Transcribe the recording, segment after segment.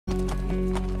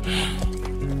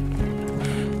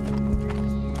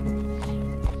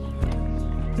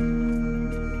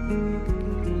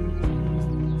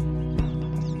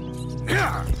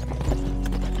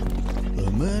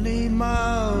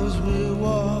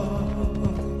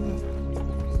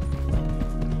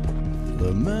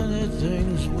many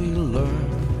things we learn.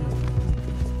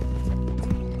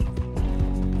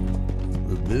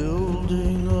 The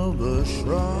building of a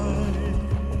shrine,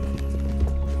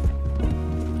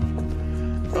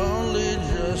 only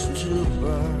just to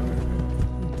burn.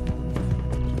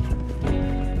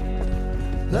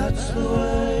 That's the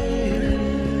way it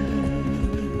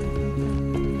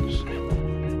is.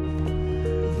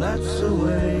 That's the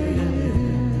way it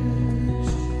is.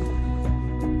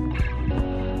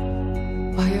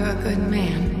 Well, you're a good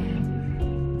man.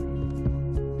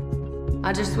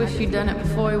 I just wish you'd done it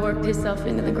before he worked himself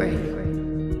into the grave.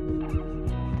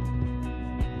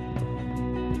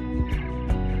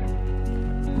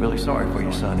 Really sorry for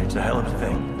your son. It's a hell of a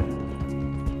thing.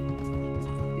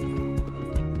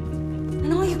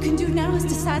 And all you can do now is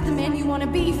decide the man you want to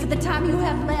be for the time you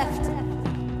have left.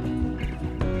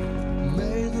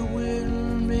 May the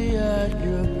wind be at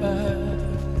your back.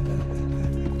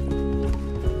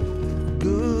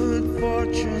 Good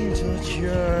fortune touch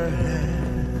your hand.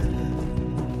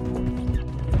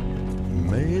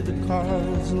 May the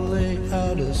cards lay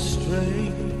out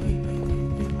astray,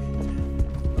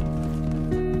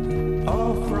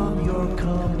 all from your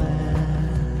command.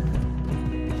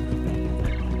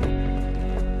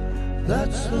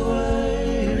 That's the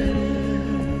way it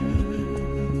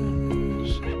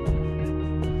is.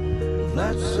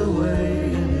 That's the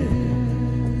way it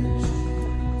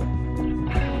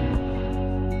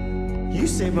is. You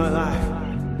saved my life.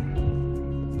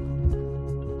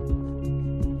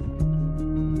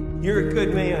 You're a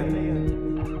good man.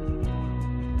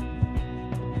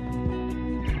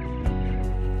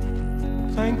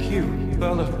 Thank you,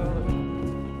 Bella.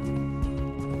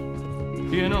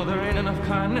 You know, there ain't enough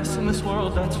kindness in this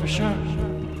world, that's for sure.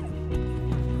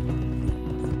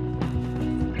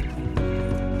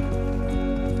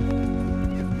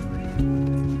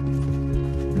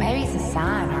 Maybe it's a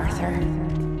sign, Arthur.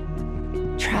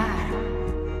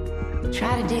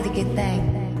 Try to do the good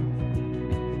thing.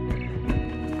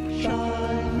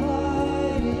 Shine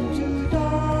light into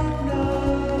darkness.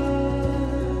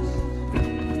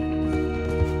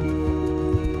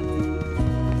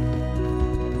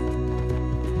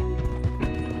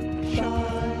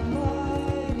 Shine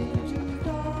light into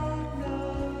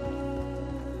darkness.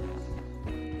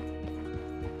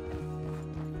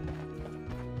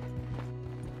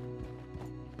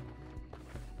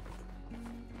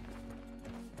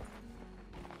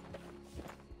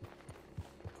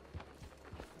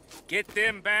 Get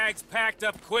them bags packed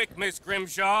up quick, Miss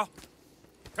Grimshaw.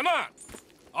 Come on,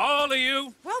 all of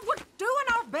you. Well, we're doing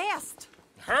our best.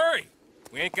 Hurry,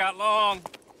 we ain't got long.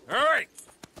 Hurry.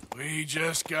 We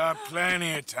just got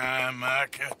plenty of time,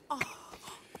 Micah.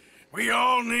 We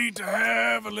all need to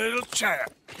have a little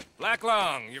chat. Black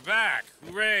Lung, you're back.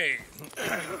 Hooray.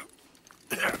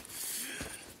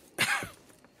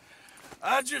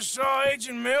 I just saw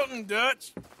Agent Milton,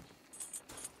 Dutch.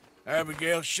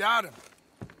 Abigail shot him.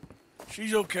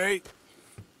 She's okay.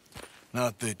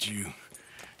 Not that you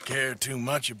care too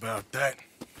much about that.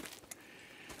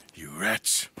 You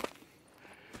rats.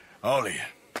 All of you.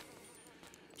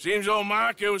 Seems old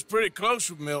Micah was pretty close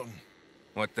with Milton.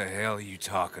 What the hell are you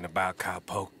talking about,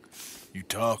 cowpoke? You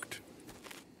talked.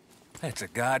 That's a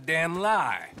goddamn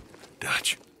lie.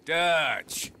 Dutch.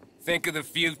 Dutch, think of the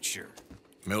future.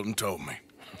 Milton told me.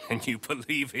 And you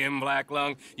believe him, Black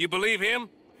Lung? You believe him?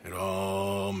 It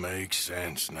all makes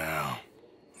sense now.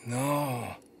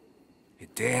 No,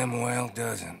 it damn well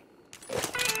doesn't.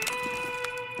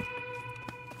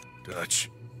 Dutch,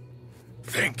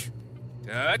 think.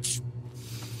 Dutch,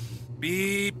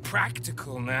 be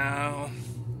practical now.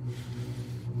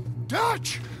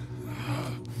 Dutch!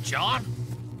 John?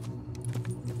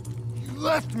 You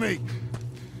left me.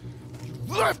 You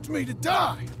left me to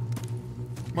die.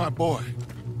 My boy,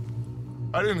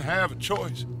 I didn't have a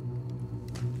choice.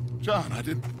 John, I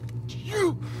didn't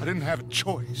have a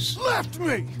choice. Left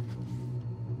me!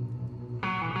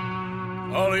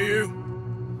 All of you,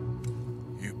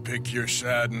 you pick your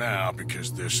side now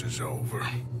because this is over.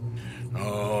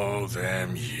 Oh,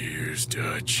 them years,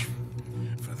 Dutch.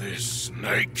 For this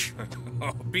snake.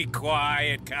 Oh, be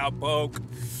quiet, cowpoke.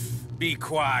 Be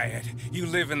quiet. You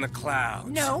live in the clouds.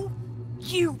 No,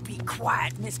 you be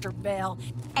quiet, Mr. Bell,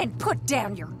 and put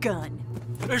down your gun.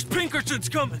 There's Pinkertons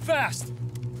coming, fast!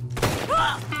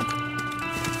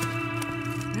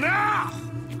 Now!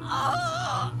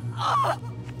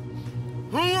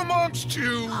 Who amongst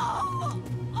you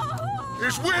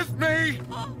is with me?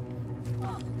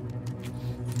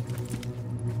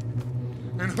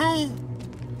 And who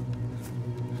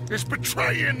is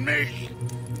betraying me?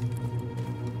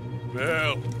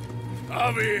 Well,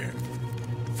 Javier,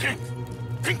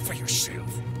 think for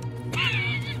yourself.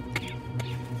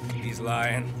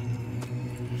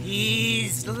 lying.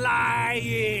 He's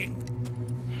lying!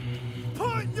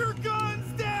 Put your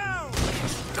guns down!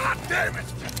 God damn it!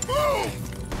 Move!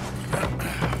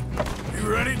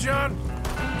 You ready, John?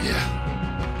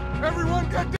 Everyone got